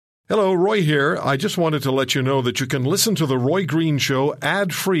Hello, Roy here. I just wanted to let you know that you can listen to The Roy Green Show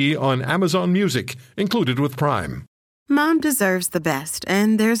ad-free on Amazon Music, included with Prime. Mom deserves the best,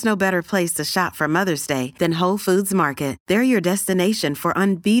 and there's no better place to shop for Mother's Day than Whole Foods Market. They're your destination for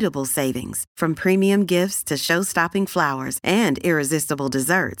unbeatable savings, from premium gifts to show-stopping flowers and irresistible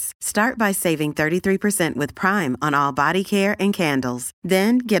desserts. Start by saving 33% with Prime on all body care and candles.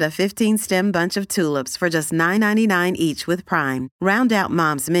 Then get a 15-stem bunch of tulips for just $9.99 each with Prime. Round out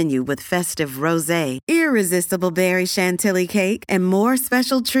Mom's menu with festive rosé, irresistible berry chantilly cake, and more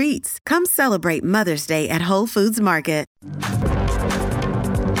special treats. Come celebrate Mother's Day at Whole Foods Market.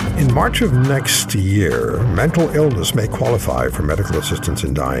 In March of next year, mental illness may qualify for medical assistance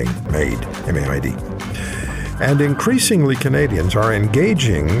in dying, MAID, M-A-I-D. And increasingly Canadians are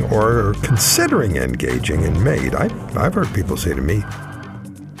engaging or considering engaging in MAID. I've heard people say to me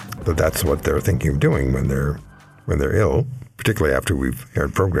that that's what they're thinking of doing when they're ill, particularly after we've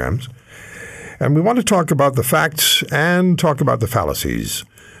aired programs. And we want to talk about the facts and talk about the fallacies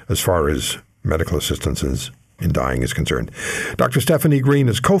as far as medical assistance in dying is concerned. Dr. Stephanie Green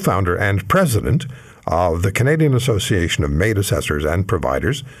is co-founder and president of the Canadian Association of MAID Assessors and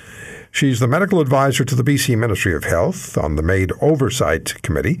Providers. She's the medical advisor to the BC Ministry of Health on the MAID Oversight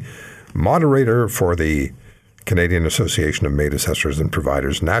Committee, moderator for the Canadian Association of MAID Assessors and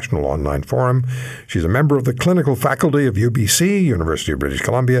Providers National Online Forum. She's a member of the clinical faculty of UBC, University of British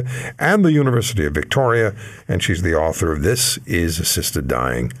Columbia, and the University of Victoria, and she's the author of This is Assisted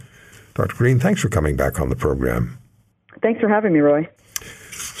Dying. Dr. Green, thanks for coming back on the program. Thanks for having me, Roy.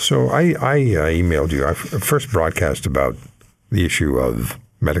 So I emailed you. I first broadcast about the issue of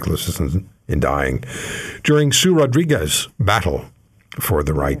medical assistance in dying during Sue Rodriguez's battle for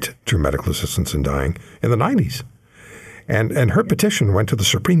the right to medical assistance in dying in the 90s. And her petition went to the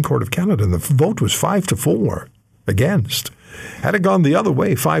Supreme Court of Canada, and the vote was 5-4 against. Had it gone the other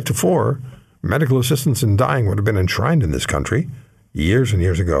way, 5-4, medical assistance in dying would have been enshrined in this country years and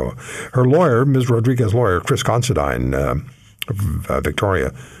years ago. Her lawyer, Ms. Rodriguez's lawyer, Chris Considine of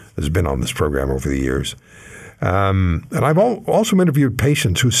Victoria, has been on this program over the years. And I've also interviewed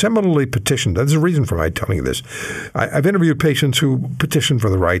patients who similarly petitioned. There's a reason for my telling you this. I've interviewed patients who petitioned for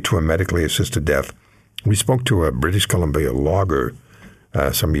the right to a medically assisted death. We spoke to a British Columbia logger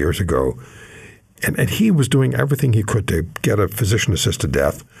some years ago, and he was doing everything he could to get a physician-assisted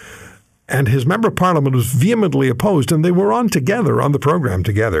death. And his member of parliament was vehemently opposed, and they were on the program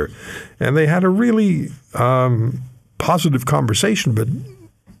together. And they had a really positive conversation, but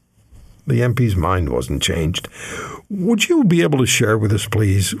the MP's mind wasn't changed. Would you be able to share with us,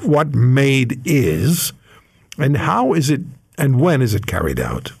 please, what MAID is, and how is it, and when is it carried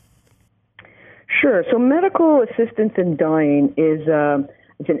out? Sure. So medical assistance in dying is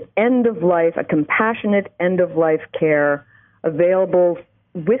it's an end-of-life, a compassionate end-of-life care available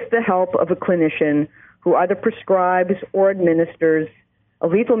with the help of a clinician who either prescribes or administers a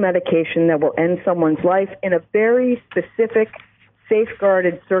lethal medication that will end someone's life in a very specific,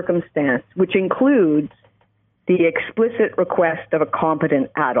 safeguarded circumstance, which includes the explicit request of a competent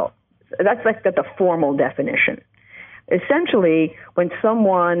adult. That's like the formal definition. Essentially, when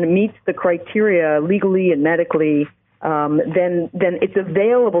someone meets the criteria legally and medically, then it's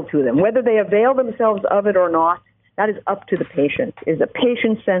available to them. Whether they avail themselves of it or not, that is up to the patient. It is a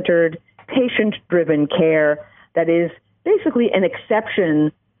patient-centered, patient-driven care that is basically an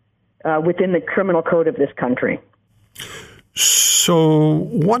exception within the criminal code of this country. So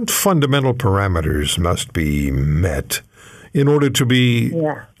what fundamental parameters must be met in order to be,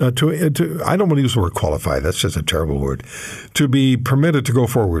 I don't want to use the word qualify, that's just a terrible word, to be permitted to go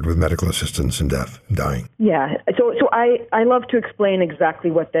forward with medical assistance in dying? Yeah, so I love to explain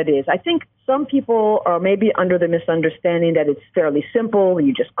exactly what that is. I think some people are maybe under the misunderstanding that it's fairly simple,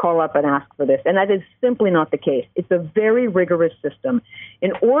 you just call up and ask for this, and that is simply not the case. It's a very rigorous system.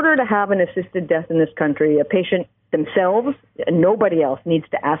 In order to have an assisted death in this country, a patient themselves and nobody else needs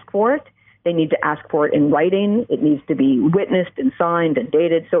to ask for it. They need to ask for it in writing. It needs to be witnessed and signed and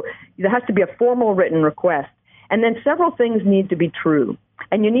dated. So there has to be a formal written request. And then several things need to be true.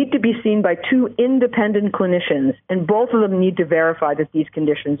 And you need to be seen by two independent clinicians, and both of them need to verify that these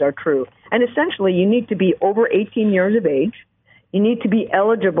conditions are true. And essentially, you need to be over 18 years of age. You need to be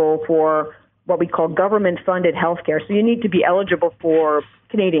eligible for what we call government-funded health care. So you need to be eligible for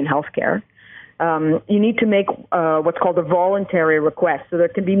Canadian health care. You need to make what's called a voluntary request. So there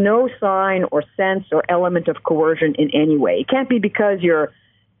can be no sign or sense or element of coercion in any way. It can't be because your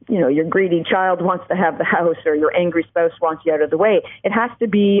greedy child wants to have the house or your angry spouse wants you out of the way. It has to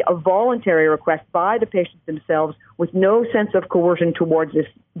be a voluntary request by the patients themselves with no sense of coercion towards this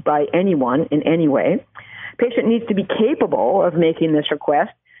by anyone in any way. Patient needs to be capable of making this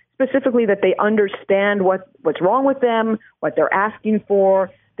request, specifically that they understand what's wrong with them, what they're asking for,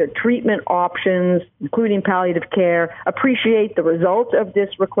 their treatment options, including palliative care, appreciate the result of this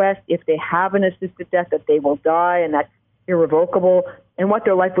request. If they have an assisted death, that they will die and that's irrevocable, and what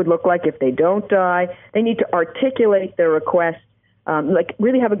their life would look like if they don't die. They need to articulate their request,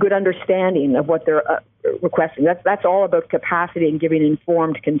 really have a good understanding of what they're requesting. That's all about capacity and giving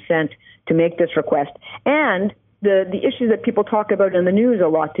informed consent to make this request. And the issues that people talk about in the news a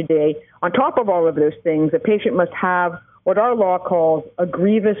lot today, on top of all of those things, the patient must have what our law calls a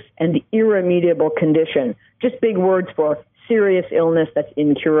grievous and irremediable condition. Just big words for serious illness that's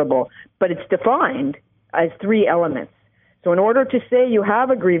incurable. But it's defined as 3 elements. So in order to say you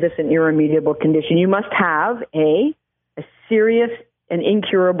have a grievous and irremediable condition, you must have a serious and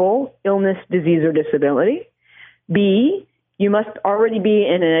incurable illness, disease, or disability. B, you must already be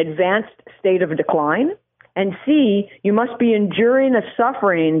in an advanced state of decline. And C, you must be enduring a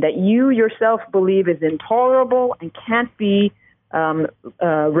suffering that you yourself believe is intolerable and can't be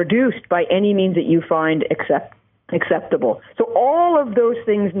reduced by any means that you find acceptable. So all of those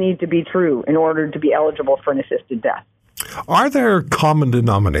things need to be true in order to be eligible for an assisted death. Are there common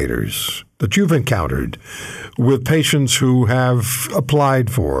denominators that you've encountered with patients who have applied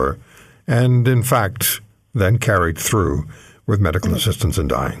for and, in fact, then carried through with medical assistance in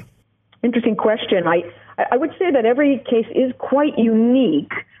dying? Interesting question. I would say that every case is quite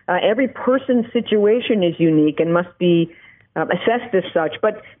unique. Every person's situation is unique and must be assessed as such.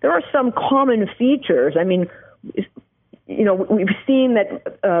 But there are some common features. I mean, we've seen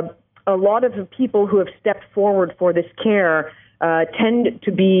that a lot of the people who have stepped forward for this care tend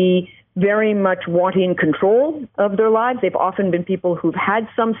to be very much wanting control of their lives. They've often been people who've had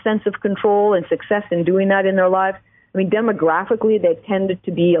some sense of control and success in doing that in their lives. I mean, demographically, they tended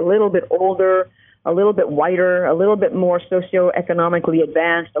to be a little bit older, a little bit whiter, a little bit more socioeconomically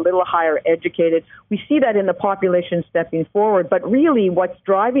advanced, a little higher educated. We see that in the population stepping forward, but really what's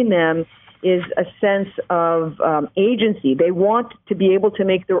driving them is a sense of agency. They want to be able to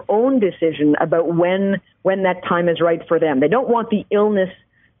make their own decision about when that time is right for them. They don't want the illness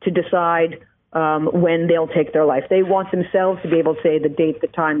to decide when they'll take their life. They want themselves to be able to say the date, the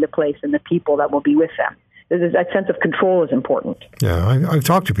time, the place, and the people that will be with them. That sense of control is important. Yeah, I've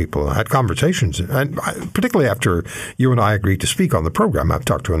talked to people, had conversations, and particularly after you and I agreed to speak on the program, I've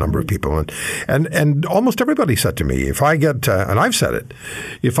talked to a number of people, and almost everybody said to me, if I get, and I've said it,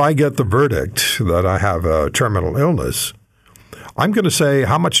 if I get the verdict that I have a terminal illness, I'm going to say,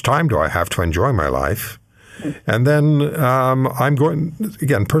 how much time do I have to enjoy my life? And then I'm going,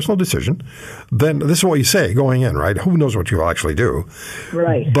 again, personal decision. Then this is what you say going in, right? Who knows what you'll actually do?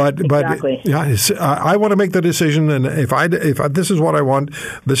 Right. But exactly. Yeah, I want to make the decision, and if this is what I want,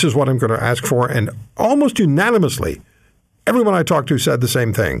 this is what I'm going to ask for. And almost unanimously, everyone I talked to said the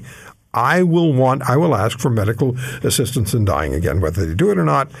same thing. I will ask for medical assistance in dying. Again, whether they do it or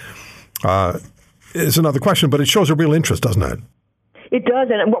not is another question. But it shows a real interest, doesn't it? It does,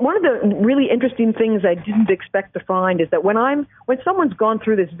 and one of the really interesting things I didn't expect to find is that when someone's gone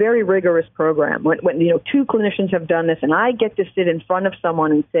through this very rigorous program, when 2 clinicians have done this, and I get to sit in front of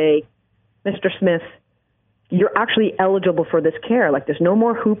someone and say, Mr. Smith, you're actually eligible for this care. Like, there's no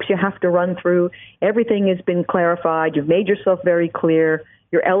more hoops you have to run through. Everything has been clarified. You've made yourself very clear.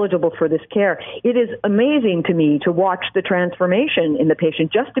 You're eligible for this care. It is amazing to me to watch the transformation in the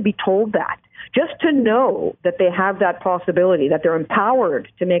patient, just to be told that. Just to know that they have that possibility, that they're empowered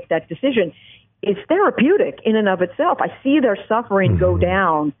to make that decision, is therapeutic in and of itself. I see their suffering go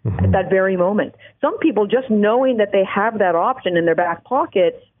down at that very moment. Some people, just knowing that they have that option in their back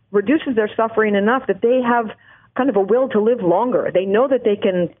pocket, reduces their suffering enough that they have kind of a will to live longer. They know that they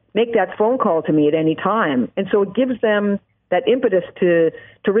can make that phone call to me at any time. And so it gives them that impetus to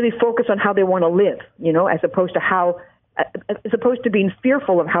really focus on how they want to live, as opposed to being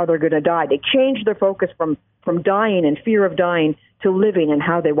fearful of how they're going to die. They change their focus from dying and fear of dying to living and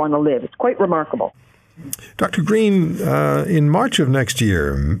how they want to live. It's quite remarkable. Dr. Green, in March of next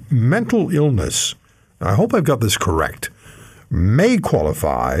year, mental illness, I hope I've got this correct, may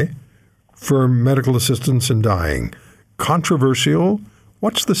qualify for medical assistance in dying. Controversial?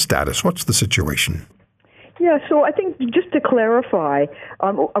 What's the status? What's the situation? Yeah, so I think just to clarify,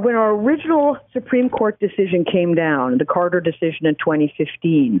 when our original Supreme Court decision came down, the Carter decision in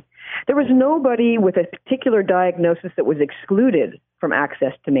 2015, there was nobody with a particular diagnosis that was excluded from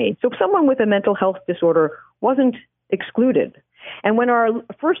access to MAID. So someone with a mental health disorder wasn't excluded. And when our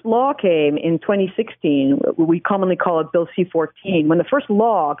first law came in 2016, we commonly call it Bill C-14, when the first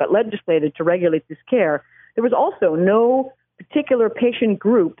law got legislated to regulate this care, there was also no particular patient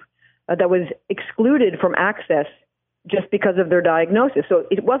group that was excluded from access just because of their diagnosis. So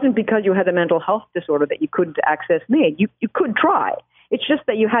it wasn't because you had a mental health disorder that you couldn't access MAID. You could try. It's just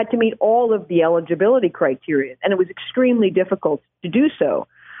that you had to meet all of the eligibility criteria, and it was extremely difficult to do so.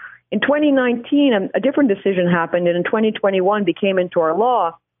 In 2019, a different decision happened, and in 2021 became into our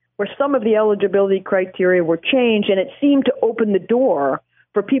law, where some of the eligibility criteria were changed, and it seemed to open the door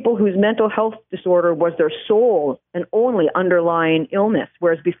for people whose mental health disorder was their sole and only underlying illness,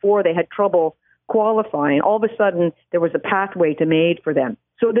 whereas before they had trouble qualifying. All of a sudden, there was a pathway to MAID for them.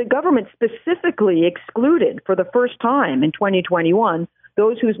 So the government specifically excluded, for the first time in 2021,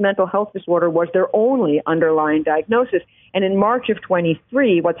 those whose mental health disorder was their only underlying diagnosis. And in March of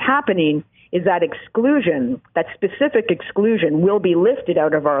 23, what's happening is that exclusion, that specific exclusion, will be lifted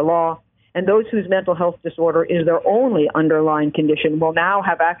out of our law, and those whose mental health disorder is their only underlying condition will now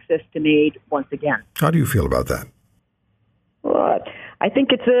have access to MAID once again. How do you feel about that? Well, I think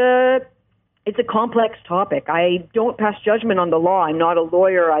it's a complex topic. I don't pass judgment on the law. I'm not a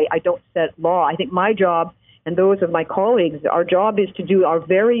lawyer. I don't set law. I think my job and those of my colleagues, our job is to do our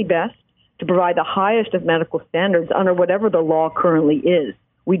very best to provide the highest of medical standards under whatever the law currently is.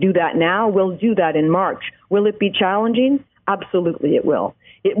 We do that now. We'll do that in March. Will it be challenging? Absolutely it will.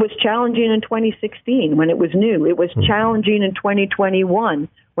 It was challenging in 2016 when it was new. It was challenging in 2021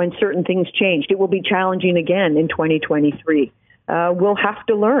 when certain things changed. It will be challenging again in 2023. We'll have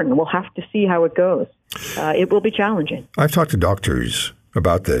to learn. We'll have to see how it goes. It will be challenging. I've talked to doctors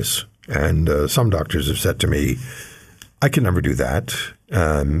about this, and some doctors have said to me, I can never do that.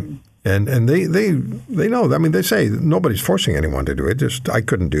 And they know. I mean, they say nobody's forcing anyone to do it. Just I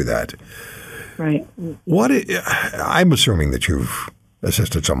couldn't do that. Right. I'm assuming that you've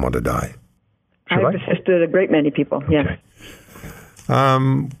assisted someone to die. I've assisted a great many people, yes.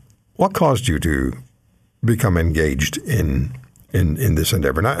 Okay. What caused you to become engaged in this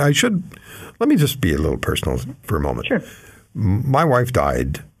endeavor? And let me just be a little personal for a moment. Sure. My wife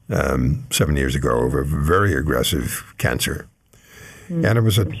died 7 years ago of a very aggressive cancer. And it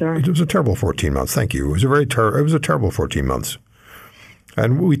was a terrible 14 months. Thank you. It was a terrible 14 months.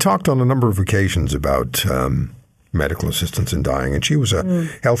 And we talked on a number of occasions about medical assistance in dying, and she was a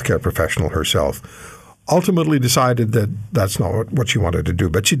healthcare professional herself. Ultimately decided that that's not what she wanted to do,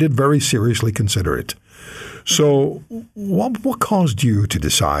 but she did very seriously consider it. So what caused you to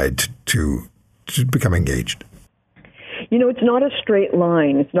decide to become engaged? You know, it's not a straight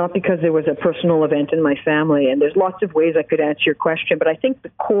line. It's not because there was a personal event in my family, and there's lots of ways I could answer your question, but I think the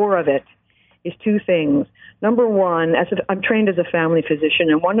core of it is two things. Number one, I'm trained as a family physician,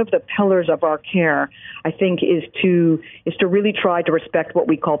 and one of the pillars of our care, I think, is to really try to respect what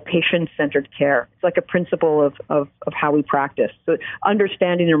we call patient-centered care. It's like a principle of how we practice. So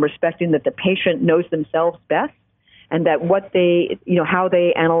understanding and respecting that the patient knows themselves best, and that how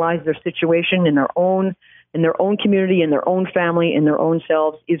they analyze their situation in their own community, in their own family, in their own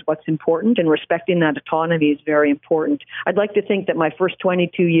selves is what's important, and respecting that autonomy is very important. I'd like to think that my first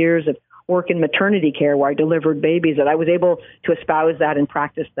 22 years of work in maternity care, where I delivered babies, that I was able to espouse that and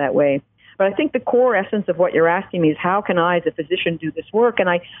practice that way. But I think the core essence of what you're asking me is, how can I, as a physician, do this work? And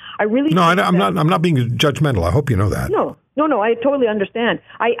I really I'm not being judgmental. I hope you know that. No, I totally understand.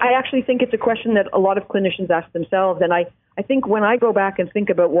 I actually think it's a question that a lot of clinicians ask themselves, and I think when I go back and think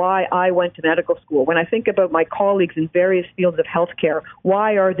about why I went to medical school, when I think about my colleagues in various fields of healthcare,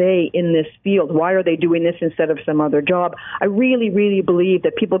 why are they in this field? Why are they doing this instead of some other job? I really, really believe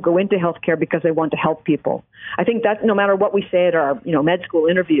that people go into healthcare because they want to help people. I think that no matter what we say at our med school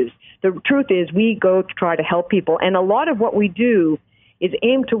interviews, the truth is we go to try to help people, and a lot of what we do is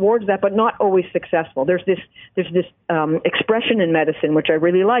aimed towards that, but not always successful. There's this expression in medicine which I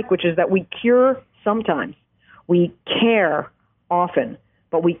really like, which is that we cure sometimes. We care often,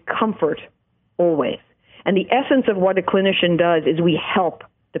 but we comfort always. And the essence of what a clinician does is we help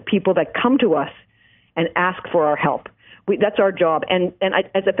the people that come to us and ask for our help. That's our job. And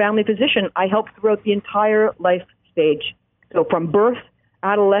as a family physician, I help throughout the entire life stage. So from birth,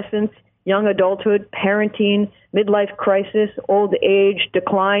 adolescence, young adulthood, parenting, midlife crisis, old age,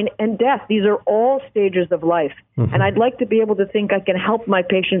 decline, and death. These are all stages of life. Mm-hmm. And I'd like to be able to think I can help my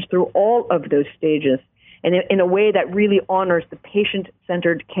patients through all of those stages, and in a way that really honors the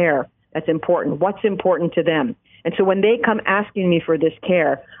patient-centered care that's important, what's important to them. And so when they come asking me for this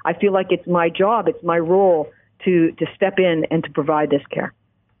care, I feel like it's my job, it's my role to step in and to provide this care.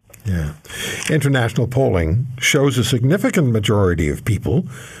 Yeah. International polling shows a significant majority of people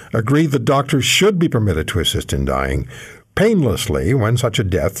agree that doctors should be permitted to assist in dying painlessly when such a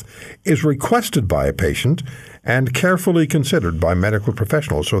death is requested by a patient and carefully considered by medical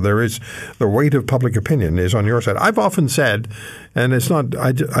professionals. So there is the weight of public opinion is on your side. I've often said, and it's not,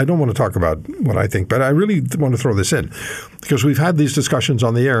 I don't want to talk about what I think, but I really want to throw this in because we've had these discussions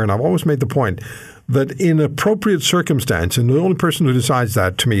on the air, and I've always made the point that in appropriate circumstance, and the only person who decides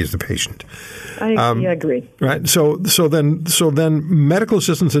that to me is the patient. I agree. Right. So then medical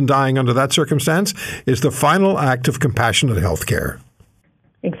assistance in dying under that circumstance is the final act of compassionate health care.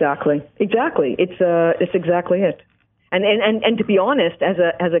 Exactly. It's exactly it. And to be honest, as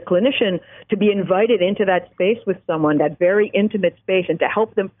a clinician, to be invited into that space with someone, that very intimate space, and to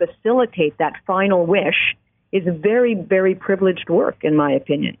help them facilitate that final wish is very, very privileged work, in my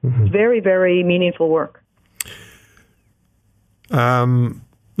opinion. Mm-hmm. Very, very meaningful work.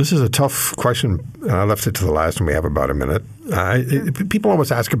 This is a tough question, and I left it to the last, and we have about a minute. People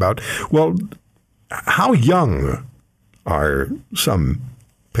always ask about, well, how young are some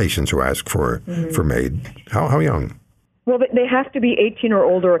patients who ask for MAID? How young? Well, they have to be 18 or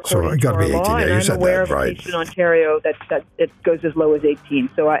older according to our law, and I'm aware of a case in Ontario that it goes as low as 18.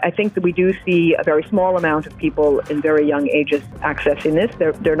 So I think that we do see a very small amount of people in very young ages accessing this.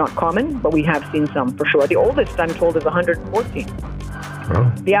 They're not common, but we have seen some for sure. The oldest, I'm told, is 114.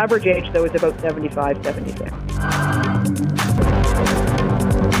 Oh. The average age, though, is about 75, 76.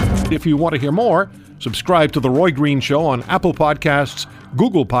 If you want to hear more, subscribe to The Roy Green Show on Apple Podcasts,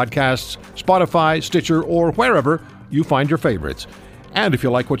 Google Podcasts, Spotify, Stitcher, or wherever you find your favorites. And if you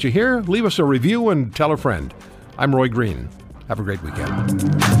like what you hear, leave us a review and tell a friend. I'm Roy Green. Have a great weekend.